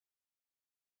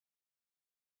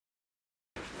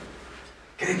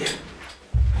Get in here.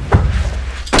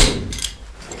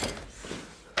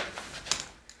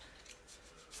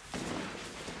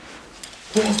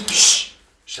 Oh, shh!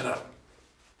 Shut up.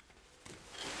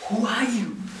 Who are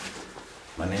you?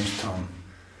 My name's Tom.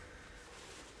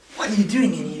 What are you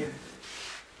doing in here?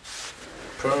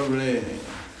 Probably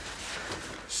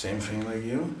same thing like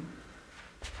you.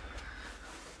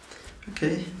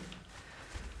 Okay.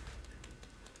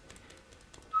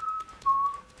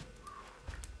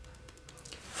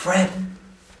 Fred.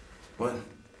 What?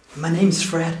 My name's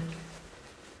Fred.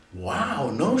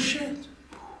 Wow, no shit.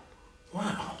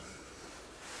 Wow.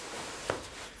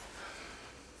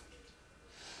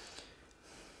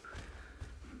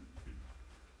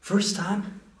 First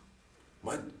time?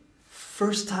 What?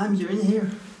 First time you're in here?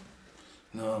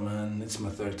 No, man, it's my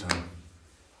third time.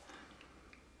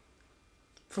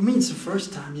 For me, it's the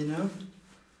first time, you know?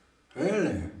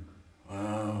 Really?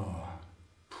 Wow.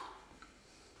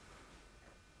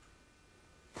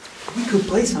 We could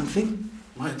play something.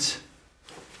 What?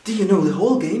 Do you know the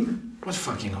whole game? What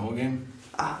fucking whole game?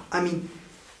 I mean,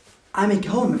 I make a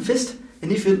hole in my fist,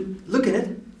 and if you look at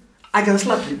it, I gotta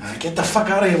slap you. Get the fuck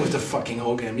out of here with the fucking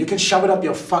whole game. You can shove it up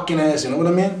your fucking ass, you know what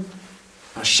I mean?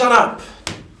 Now shut up!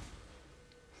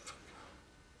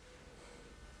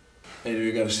 Hey, do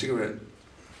you got a cigarette?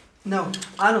 No,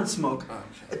 I don't smoke. Oh,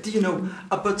 okay. Do you know,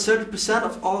 about 30%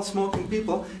 of all smoking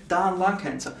people die of lung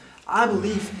cancer. I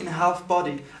believe in a half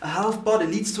body. A half body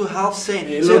leads to a half saint.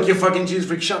 Hey, look, you fucking Jesus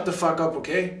freak, shut the fuck up,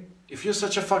 okay? If you're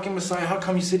such a fucking messiah, how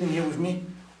come you sitting here with me?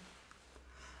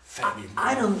 Faggot.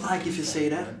 I don't like if you say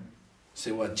that.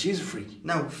 Say what, Jesus freak?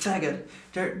 No, faggot.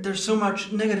 There's so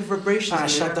much negative vibrations in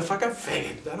Shut there. the fuck up,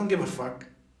 faggot. I don't give a fuck.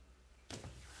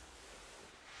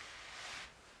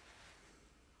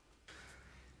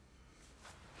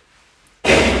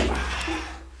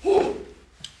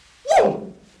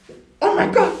 Oh my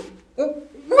God!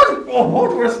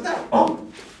 What was that? Oh.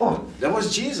 That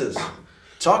was Jesus.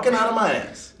 Talking out of my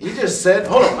ass. He just said,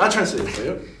 hold on, I'll translate it for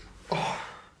you.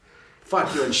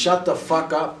 Fuck you and shut the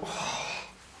fuck up.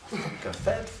 Like a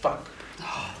fat fuck.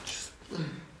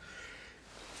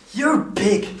 You're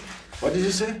big. What did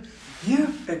you say? You're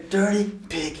a dirty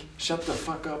pig. Shut the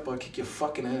fuck up or I'll kick your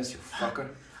fucking ass, you fucker.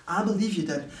 I believe you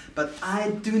that, but I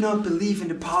do not believe in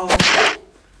the power.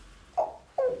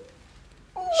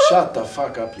 Shut the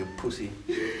fuck up, you pussy.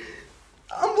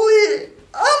 I'm bleeding.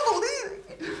 I'm bleeding.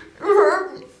 You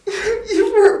hurt me.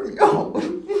 You hurt me. Oh.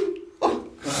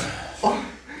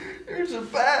 You're so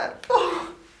bad.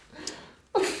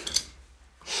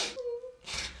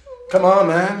 Come on,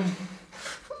 man.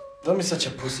 Don't be such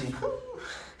a pussy.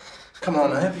 Come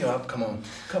on, I'll help you up. Come on.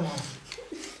 Come on.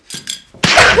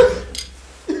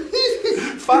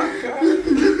 Fuck.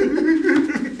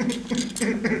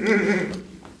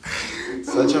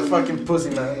 Such a fucking pussy,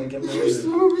 man. Get me rid.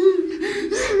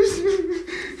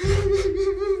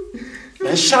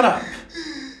 Man, shut up.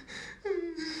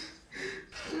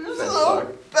 You're so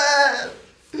bad.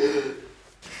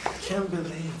 Can't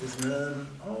believe this, man.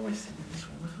 Always in this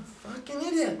room with a fucking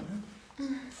idiot, man.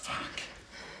 Fuck.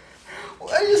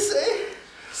 What did you say?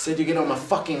 Said you get on my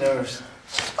fucking nerves.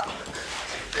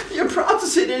 You're proud to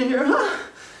sit in here, huh?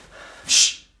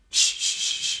 Shh. Shh.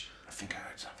 Shh. Shh. I think I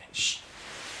heard something. Shh.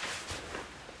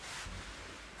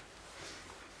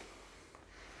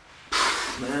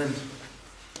 Man,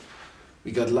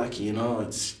 we got lucky, you know.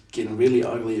 It's getting really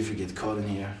ugly if you get caught in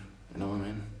here. You know what I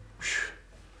mean?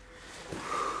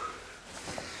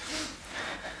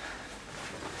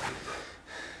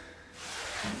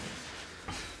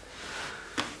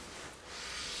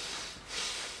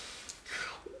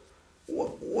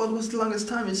 What was the longest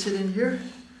time you sit in here?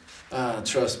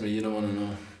 Trust me, you don't want to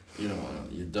know. You don't want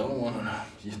to. You don't want to know.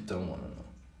 You don't want to know.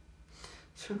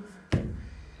 So,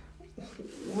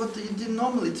 what do you do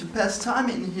normally to pass time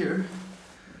in here?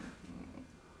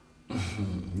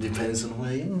 Depends on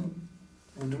where you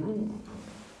in the room.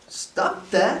 Stop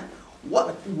that!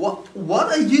 What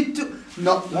are you doing?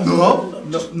 No.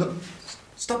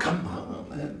 Stop. Come on,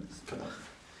 man. Come on.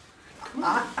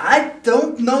 I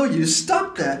don't know you.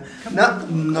 Stop that.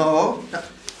 No.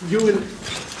 You will.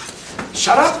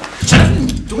 Shut up! Shut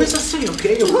up! Do as I say,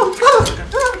 okay?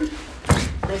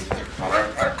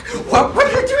 What are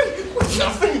you doing?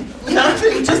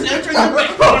 Nothing. Just entering the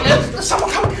room. There's someone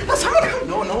coming.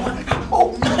 No one.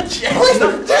 Oh, not yet.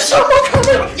 There's someone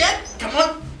coming. Not yet. Come on.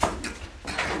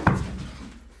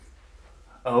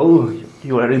 Oh,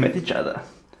 you already met each other.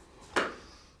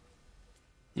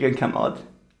 You can come out.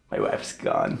 My wife's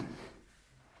gone.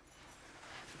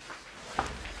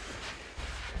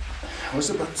 It was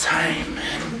about time,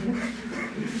 man.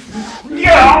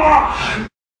 Yeah!